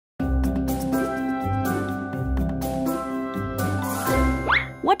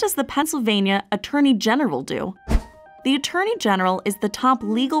does the Pennsylvania Attorney General do? The Attorney General is the top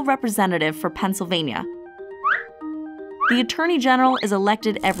legal representative for Pennsylvania. The Attorney General is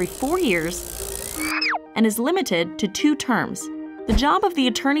elected every 4 years and is limited to 2 terms. The job of the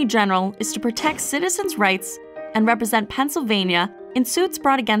Attorney General is to protect citizens' rights and represent Pennsylvania in suits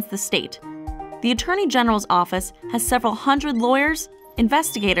brought against the state. The Attorney General's office has several hundred lawyers,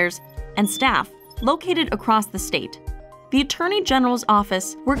 investigators, and staff located across the state. The Attorney General's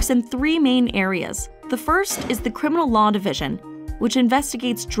office works in 3 main areas. The first is the Criminal Law Division, which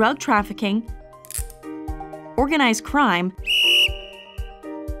investigates drug trafficking, organized crime,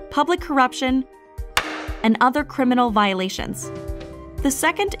 public corruption, and other criminal violations. The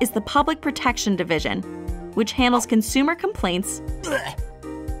second is the Public Protection Division, which handles consumer complaints,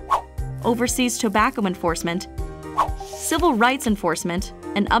 oversees tobacco enforcement, civil rights enforcement,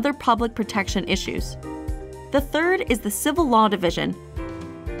 and other public protection issues. The third is the Civil Law Division,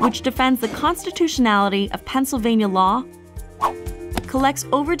 which defends the constitutionality of Pennsylvania law, collects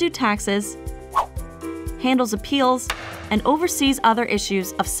overdue taxes, handles appeals, and oversees other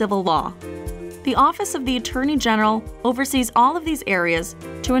issues of civil law. The Office of the Attorney General oversees all of these areas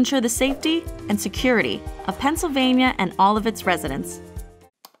to ensure the safety and security of Pennsylvania and all of its residents.